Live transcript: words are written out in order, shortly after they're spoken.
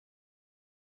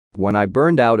When I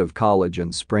burned out of college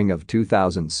in spring of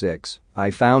 2006,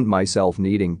 I found myself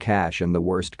needing cash in the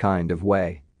worst kind of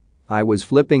way. I was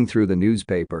flipping through the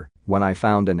newspaper when I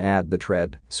found an ad that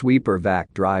read, "Sweeper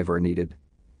vac driver needed.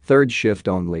 Third shift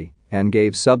only," and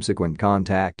gave subsequent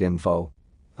contact info.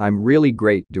 I'm really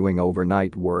great doing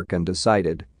overnight work and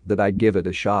decided that I'd give it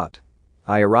a shot.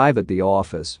 I arrive at the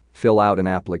office, fill out an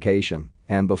application,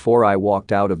 and before I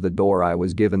walked out of the door I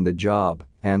was given the job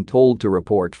and told to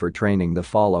report for training the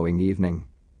following evening.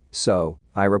 So,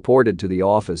 I reported to the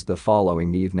office the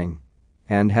following evening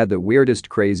and had the weirdest,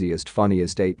 craziest,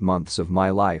 funniest 8 months of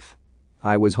my life.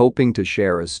 I was hoping to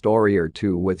share a story or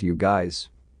two with you guys.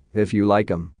 If you like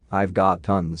 'em, I've got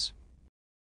tons.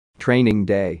 Training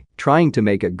day. Trying to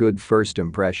make a good first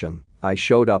impression, I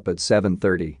showed up at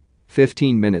 7:30,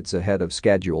 15 minutes ahead of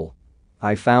schedule.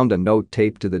 I found a note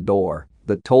taped to the door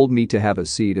that told me to have a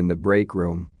seat in the break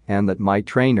room and that my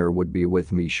trainer would be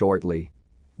with me shortly.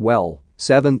 Well,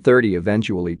 7:30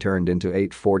 eventually turned into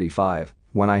 8:45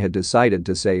 when I had decided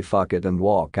to say fuck it and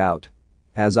walk out.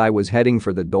 As I was heading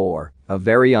for the door, a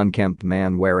very unkempt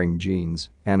man wearing jeans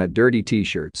and a dirty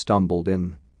t-shirt stumbled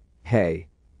in. "Hey.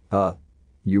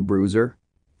 You Bruiser?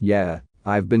 Yeah,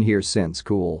 I've been here since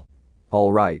cool.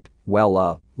 Alright,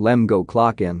 well lem go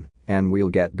clock in and we'll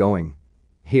get going.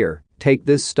 Here, take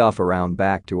this stuff around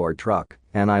back to our truck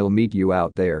and I'll meet you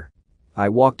out there." I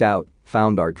walked out,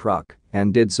 found our truck,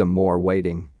 and did some more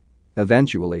waiting.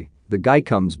 Eventually, the guy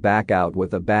comes back out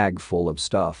with a bag full of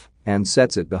stuff and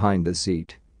sets it behind the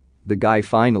seat. The guy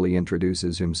finally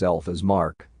introduces himself as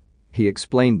Mark. He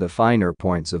explained the finer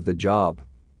points of the job.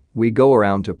 "We go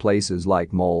around to places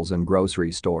like malls and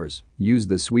grocery stores, use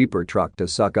the sweeper truck to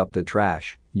suck up the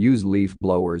trash, use leaf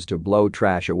blowers to blow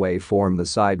trash away from the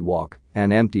sidewalk,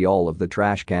 and empty all of the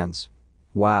trash cans."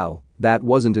 Wow, that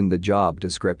wasn't in the job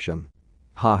description.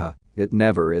 Haha, it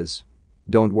never is.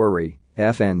 Don't worry,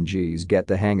 FNGs get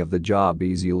the hang of the job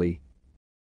easily.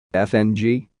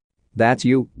 FNG? That's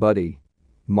you, buddy.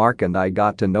 Mark and I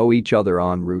got to know each other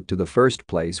en route to the first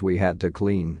place we had to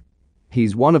clean.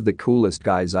 He's one of the coolest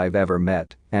guys I've ever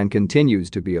met and continues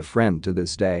to be a friend to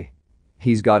this day.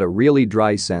 He's got a really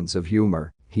dry sense of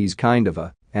humor, he's kind of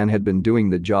and had been doing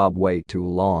the job way too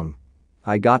long.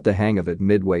 I got the hang of it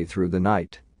midway through the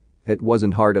night. It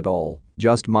wasn't hard at all,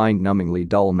 just mind-numbingly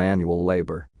dull manual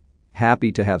labor.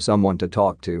 Happy to have someone to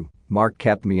talk to, Mark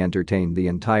kept me entertained the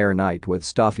entire night with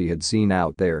stuff he had seen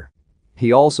out there.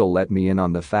 He also let me in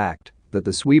on the fact that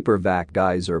the sweeper vac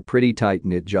guys are pretty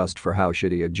tight-knit just for how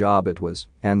shitty a job it was,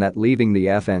 and that leaving the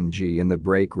FNG in the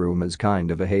break room is kind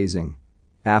of a hazing.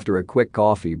 After a quick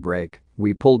coffee break,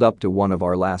 we pulled up to one of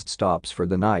our last stops for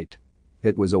the night.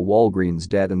 It was a Walgreens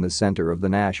dead in the center of the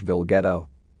Nashville ghetto.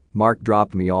 Mark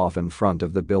dropped me off in front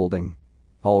of the building.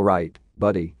 "Alright,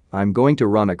 buddy, I'm going to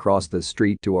run across the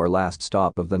street to our last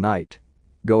stop of the night.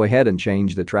 Go ahead and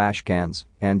change the trash cans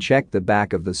and check the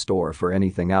back of the store for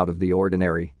anything out of the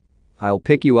ordinary. I'll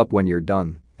pick you up when you're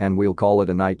done, and we'll call it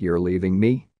a night. You're leaving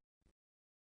me?"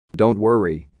 "Don't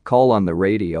worry, call on the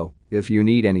radio if you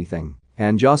need anything."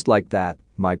 And just like that,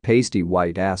 my pasty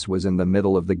white ass was in the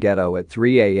middle of the ghetto at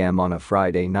 3 a.m. on a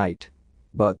Friday night.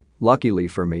 But, luckily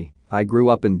for me, I grew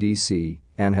up in DC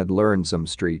and had learned some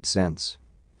street sense.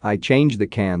 I changed the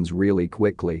cans really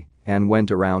quickly and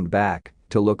went around back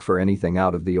to look for anything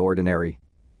out of the ordinary.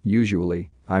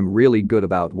 Usually, I'm really good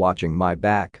about watching my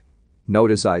back.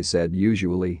 Notice I said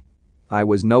usually. I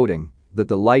was noting that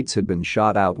the lights had been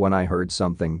shot out when I heard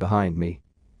something behind me.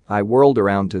 I whirled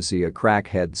around to see a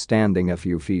crackhead standing a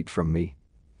few feet from me.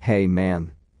 "Hey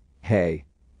man. Hey.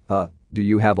 Do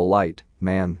you have a light,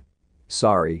 man?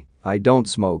 Sorry, I don't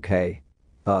smoke. Hey.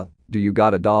 Do you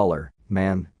got $1,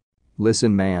 man?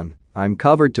 Listen man, I'm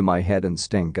covered to my head and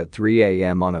stink at 3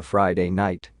 a.m. on a Friday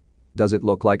night. Does it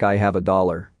look like I have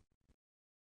 $1?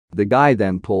 The guy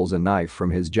then pulls a knife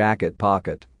from his jacket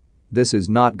pocket. This is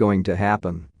not going to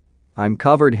happen. I'm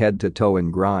covered head to toe in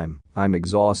grime, I'm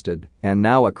exhausted, and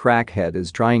now a crackhead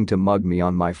is trying to mug me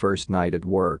on my first night at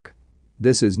work.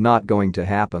 This is not going to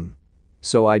happen.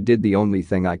 So I did the only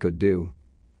thing I could do.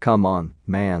 Come on,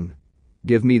 man.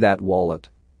 Give me that wallet.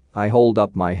 I hold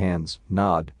up my hands,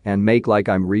 nod, and make like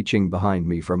I'm reaching behind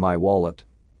me for my wallet.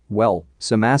 Well,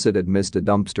 some acid had missed a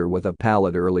dumpster with a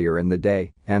pallet earlier in the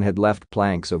day and had left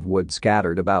planks of wood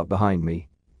scattered about behind me.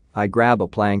 I grab a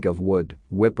plank of wood,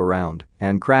 whip around,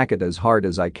 and crack it as hard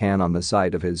as I can on the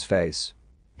side of his face.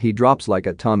 He drops like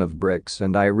a ton of bricks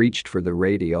and I reached for the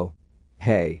radio.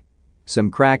 "Hey. Some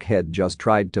crackhead just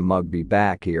tried to mug me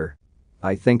back here.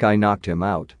 I think I knocked him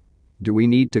out. Do we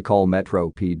need to call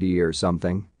Metro PD or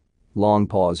something?" Long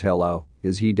pause. "Hello,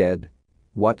 is he dead?"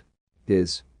 "What?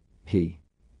 Is he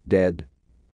dead?"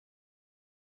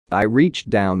 I reached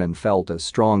down and felt a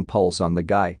strong pulse on the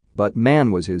guy, but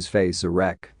man was his face a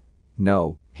wreck.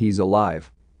 No, he's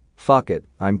alive. Fuck it,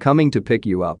 I'm coming to pick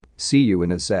you up, see you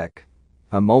in a sec.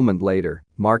 A moment later,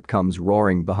 Mark comes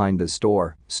roaring behind the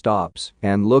store, stops,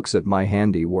 and looks at my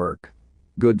handiwork.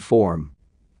 Good form.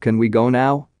 Can we go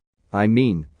now? I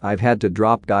mean, I've had to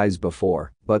drop guys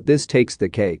before, but this takes the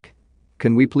cake.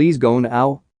 Can we please go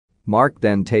now? Mark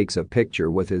then takes a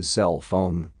picture with his cell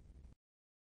phone.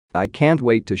 I can't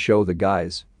wait to show the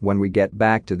guys when we get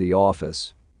back to the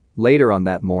office. Later on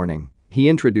that morning, he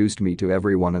introduced me to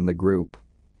everyone in the group.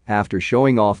 After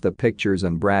showing off the pictures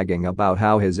and bragging about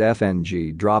how his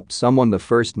FNG dropped someone the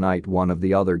first night, one of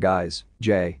the other guys,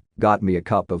 Jay, got me a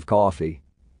cup of coffee.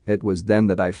 It was then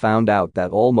that I found out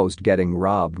that almost getting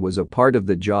robbed was a part of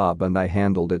the job and I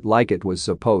handled it like it was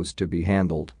supposed to be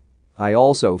handled. I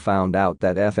also found out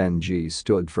that FNG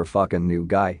stood for fucking new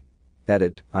guy.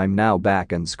 Edit, I'm now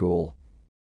back in school.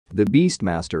 The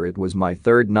Beastmaster. It was my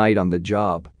third night on the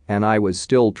job, and I was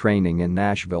still training in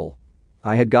Nashville.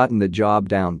 I had gotten the job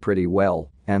down pretty well,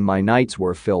 and my nights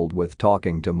were filled with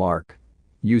talking to Mark.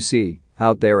 You see,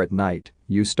 out there at night,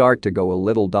 you start to go a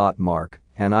little. Mark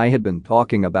and I had been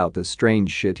talking about the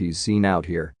strange shit he's seen out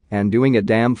here and doing a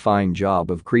damn fine job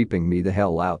of creeping me the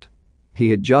hell out. He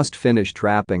had just finished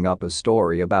wrapping up a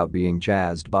story about being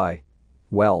chased by,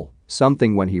 well,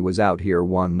 something when he was out here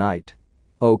one night.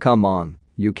 Oh come on,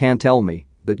 you can't tell me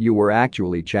that you were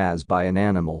actually chased by an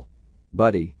animal.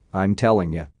 Buddy, I'm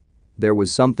telling you. There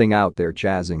was something out there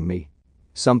chasing me.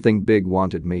 Something big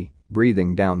wanted me,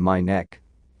 breathing down my neck.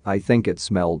 I think it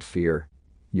smelled fear.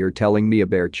 You're telling me a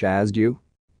bear chased you?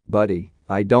 Buddy,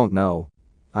 I don't know.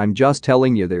 I'm just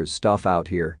telling you there's stuff out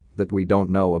here that we don't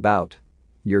know about.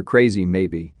 You're crazy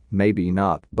maybe, maybe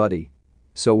not, buddy.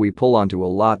 So we pull onto a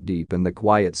lot deep in the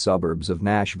quiet suburbs of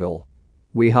Nashville.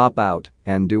 We hop out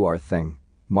and do our thing.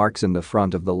 Mark's in the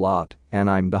front of the lot and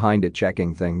I'm behind it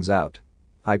checking things out.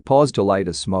 I paused to light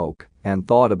a smoke and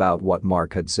thought about what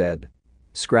Mark had said.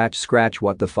 Scratch,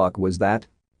 what the fuck was that?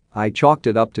 I chalked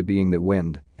it up to being the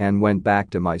wind and went back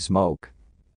to my smoke.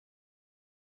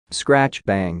 Scratch,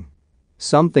 bang.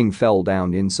 Something fell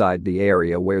down inside the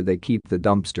area where they keep the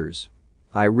dumpsters.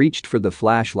 I reached for the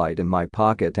flashlight in my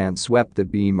pocket and swept the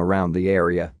beam around the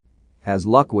area. As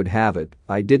luck would have it,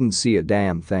 I didn't see a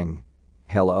damn thing.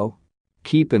 Hello?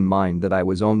 Keep in mind that I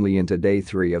was only into day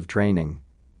 3 of training.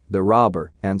 The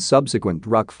robber and subsequent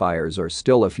ruck fires are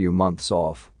still a few months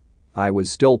off. I was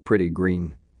still pretty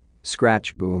green.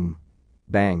 Scratch, boom.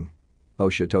 Bang. Oh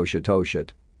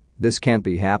shit. This can't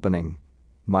be happening.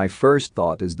 My first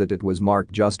thought is that it was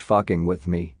Mark just fucking with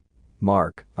me.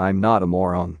 Mark, I'm not a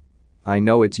moron. I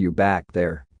know it's you back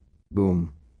there.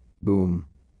 Boom. Boom.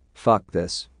 Fuck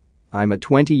this. I'm a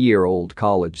 20-year-old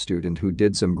college student who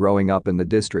did some growing up in the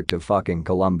District of fucking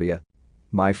Columbia.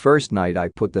 My first night I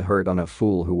put the hurt on a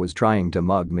fool who was trying to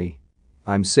mug me.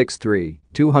 I'm 6'3",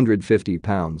 250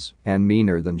 pounds, and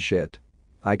meaner than shit.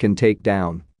 I can take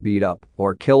down, beat up,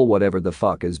 or kill whatever the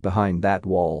fuck is behind that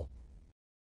wall.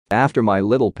 After my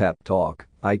little pep talk,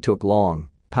 I took long,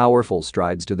 powerful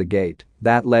strides to the gate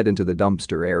that led into the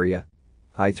dumpster area.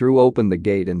 I threw open the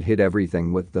gate and hit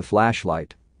everything with the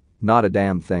flashlight. Not a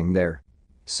damn thing there.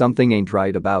 Something ain't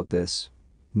right about this.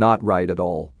 Not right at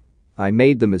all. I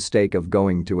made the mistake of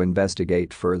going to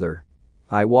investigate further.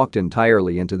 I walked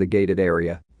entirely into the gated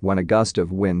area when a gust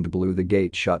of wind blew the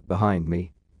gate shut behind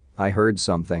me. I heard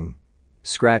something.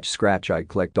 Scratch, I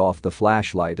clicked off the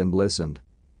flashlight and listened.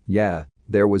 Yeah,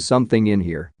 there was something in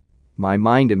here. My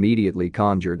mind immediately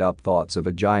conjured up thoughts of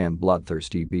a giant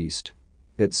bloodthirsty beast.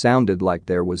 It sounded like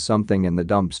there was something in the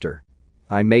dumpster.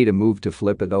 I made a move to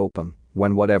flip it open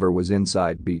when whatever was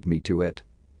inside beat me to it.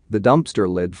 The dumpster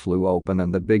lid flew open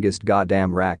and the biggest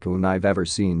goddamn raccoon I've ever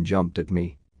seen jumped at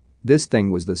me. This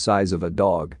thing was the size of a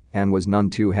dog and was none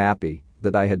too happy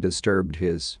that I had disturbed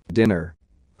his dinner.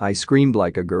 I screamed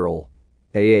like a girl.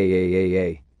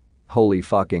 Ay. Holy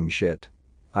fucking shit.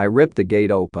 I ripped the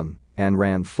gate open and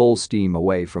ran full steam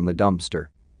away from the dumpster.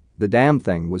 The damn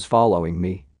thing was following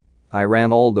me. I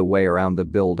ran all the way around the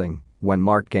building when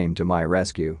Mark came to my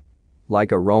rescue.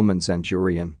 Like a Roman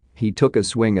centurion, he took a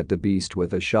swing at the beast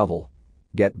with a shovel.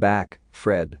 Get back,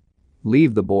 Fred.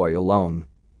 Leave the boy alone.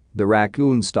 The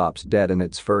raccoon stops dead in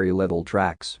its furry little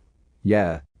tracks.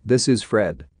 Yeah, this is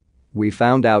Fred. We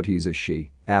found out he's a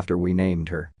she after we named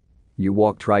her. You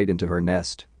walked right into her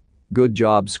nest. Good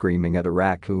job screaming at a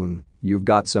raccoon. You've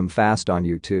got some fast on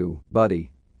you too,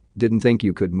 buddy. Didn't think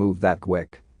you could move that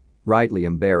quick. Rightly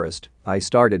embarrassed, I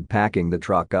started packing the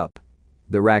truck up.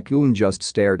 The raccoon just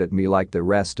stared at me like the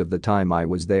rest of the time I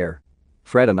was there.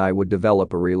 Fred and I would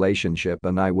develop a relationship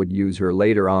and I would use her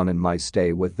later on in my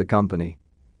stay with the company.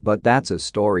 But that's a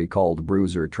story called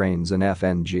Bruiser Trains and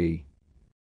FNG.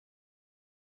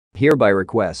 Here by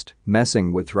request,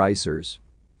 messing with racers.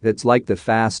 It's like the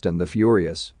Fast and the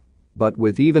Furious. But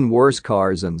with even worse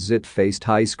cars and zit-faced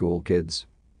high school kids.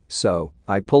 So,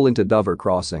 I pull into Dover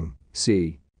Crossing,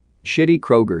 see shitty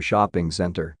Kroger shopping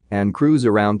center, and cruise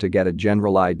around to get a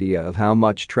general idea of how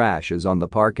much trash is on the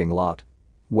parking lot.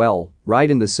 Well,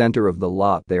 right in the center of the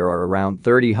lot there are around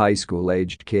 30 high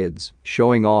school-aged kids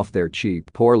showing off their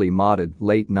cheap, poorly modded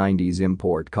late 90s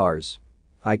import cars.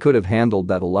 I could have handled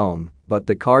that alone, but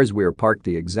the cars were parked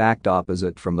the exact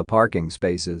opposite from the parking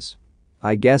spaces.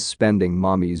 I guess spending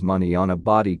mommy's money on a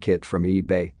body kit from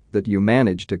eBay that you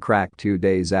managed to crack 2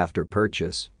 days after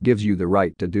purchase gives you the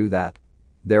right to do that.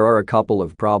 There are a couple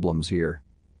of problems here.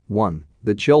 1.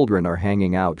 The children are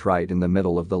hanging out right in the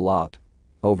middle of the lot.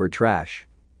 Over trash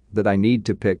that I need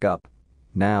to pick up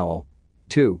now.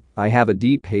 2. I have a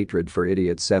deep hatred for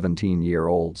idiot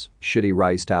 17-year-olds, shitty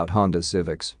riced-out Honda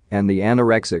Civics, and the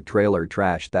anorexic trailer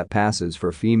trash that passes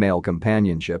for female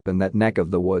companionship in that neck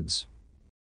of the woods.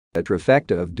 A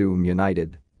trifecta of doom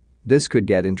united. This could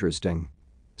get interesting.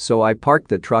 So I park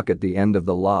the truck at the end of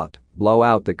the lot, blow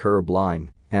out the curb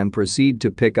line, and proceed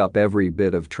to pick up every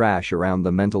bit of trash around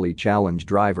the mentally challenged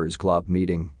drivers club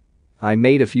meeting. I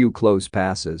made a few close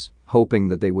passes, hoping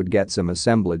that they would get some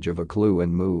assemblage of a clue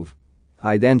and move.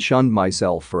 I then shunned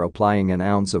myself for applying an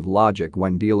ounce of logic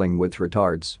when dealing with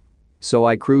retards. So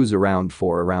I cruise around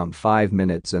for around 5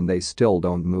 minutes and they still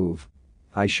don't move.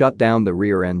 I shut down the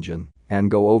rear engine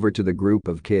and go over to the group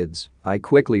of kids. I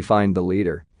quickly find the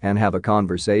leader and have a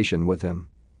conversation with him.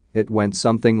 It went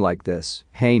something like this: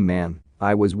 "Hey man,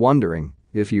 I was wondering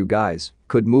if you guys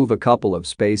could move a couple of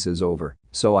spaces over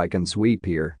so I can sweep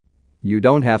here. You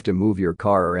don't have to move your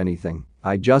car or anything,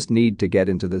 I just need to get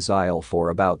into this aisle for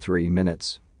about 3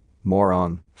 minutes.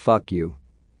 Moron, fuck you.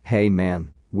 Hey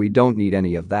man, we don't need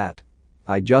any of that.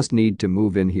 I just need to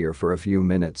move in here for a few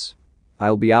minutes.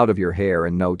 I'll be out of your hair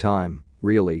in no time,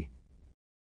 really.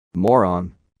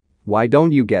 Moron. Why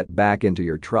don't you get back into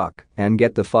your truck and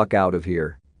get the fuck out of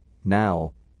here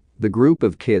now?" The group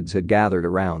of kids had gathered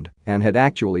around and had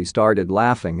actually started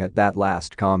laughing at that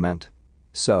last comment.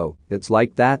 "So, it's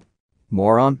like that?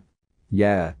 Moron?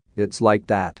 Yeah, it's like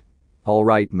that.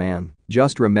 Alright man,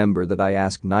 just remember that I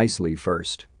asked nicely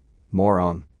first.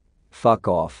 Moron. Fuck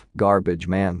off, garbage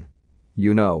man.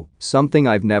 You know, something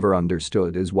I've never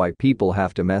understood is why people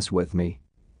have to mess with me.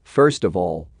 First of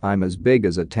all, I'm as big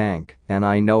as a tank and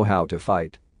I know how to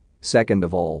fight. Second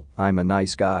of all, I'm a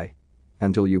nice guy.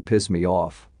 Until you piss me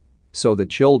off. So the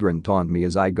children taunt me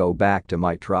as I go back to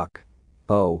my truck.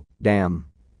 Oh, damn.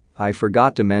 I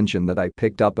forgot to mention that I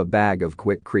picked up a bag of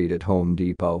Quikrete at Home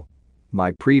Depot.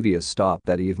 My previous stop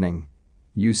that evening.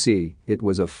 You see, it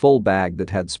was a full bag that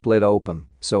had split open,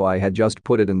 so I had just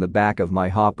put it in the back of my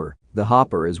hopper. The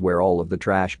hopper is where all of the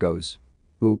trash goes.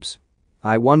 Oops.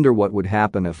 I wonder what would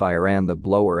happen if I ran the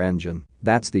blower engine,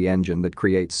 that's the engine that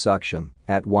creates suction,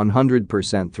 at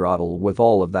 100% throttle with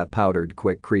all of that powdered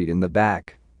Quikrete in the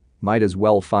back. Might as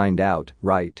well find out,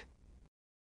 right?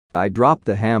 I dropped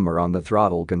the hammer on the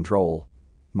throttle control.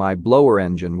 My blower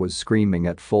engine was screaming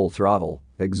at full throttle,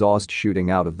 exhaust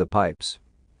shooting out of the pipes.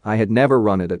 I had never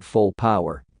run it at full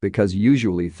power because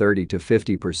usually 30 to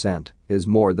 50% is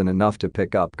more than enough to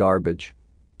pick up garbage.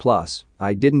 Plus,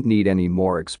 I didn't need any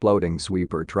more exploding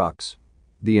sweeper trucks.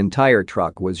 The entire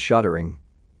truck was shuddering.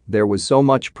 There was so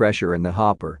much pressure in the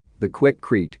hopper, the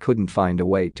Quikrete couldn't find a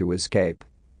way to escape.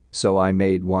 So I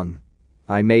made one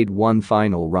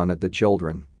final run at the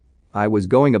children. I was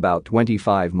going about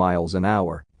 25 miles an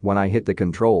hour when I hit the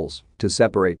controls to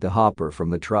separate the hopper from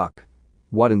the truck.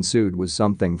 What ensued was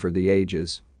something for the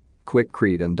ages.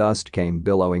 Quikrete and dust came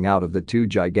billowing out of the 2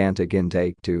 gigantic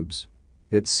intake tubes.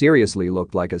 It seriously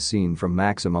looked like a scene from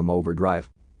Maximum Overdrive.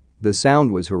 The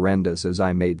sound was horrendous as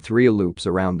I made 3 loops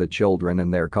around the children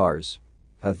and their cars.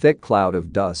 A thick cloud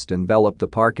of dust enveloped the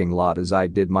parking lot as I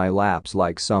did my laps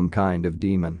like some kind of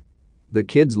demon. The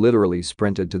kids literally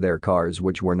sprinted to their cars,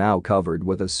 which were now covered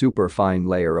with a super fine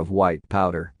layer of white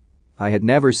powder. I had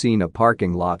never seen a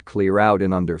parking lot clear out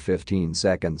in under 15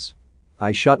 seconds.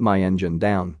 I shut my engine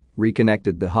down,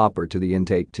 reconnected the hopper to the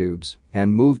intake tubes,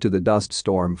 and moved to the dust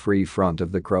storm-free front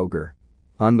of the Kroger.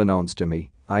 Unbeknownst to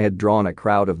me, I had drawn a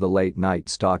crowd of the late-night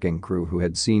stalking crew who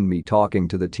had seen me talking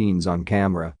to the teens on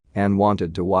camera and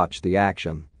wanted to watch the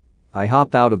action. I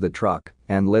hopped out of the truck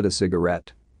and lit a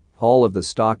cigarette. All of the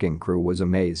stalking crew was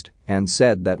amazed and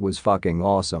said that was fucking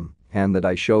awesome and that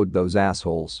I showed those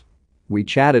assholes. We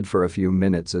chatted for a few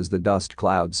minutes as the dust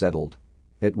cloud settled.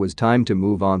 It was time to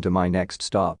move on to my next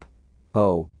stop.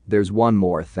 Oh, there's one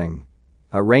more thing.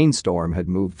 A rainstorm had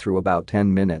moved through about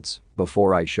 10 minutes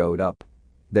before I showed up.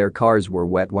 Their cars were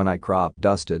wet when I crop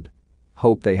dusted.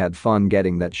 Hope they had fun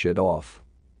getting that shit off.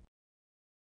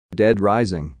 Dead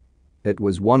rising. It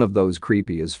was one of those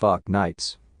creepy as fuck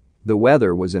nights. The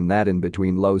weather was in that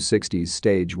in-between low 60s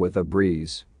stage with a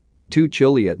breeze. Too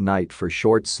chilly at night for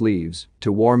short sleeves,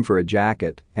 too warm for a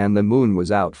jacket, and the moon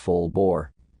was out full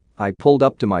bore. I pulled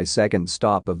up to my second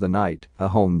stop of the night, a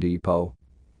Home Depot.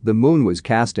 The moon was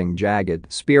casting jagged,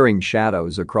 spearing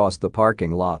shadows across the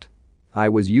parking lot. I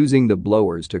was using the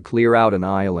blowers to clear out an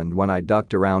island when I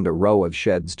ducked around a row of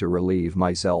sheds to relieve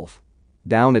myself.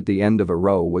 Down at the end of a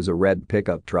row was a red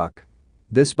pickup truck.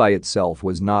 This by itself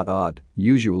was not odd,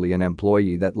 usually an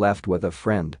employee that left with a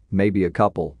friend, maybe a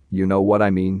couple, you know what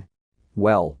I mean?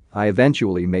 Well, I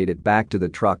eventually made it back to the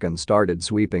truck and started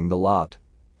sweeping the lot.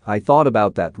 I thought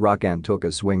about that truck and took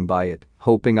a swing by it,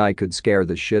 hoping I could scare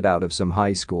the shit out of some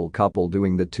high school couple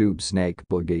doing the tube snake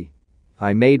boogie.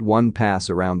 I made one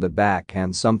pass around the back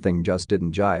and something just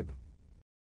didn't jibe.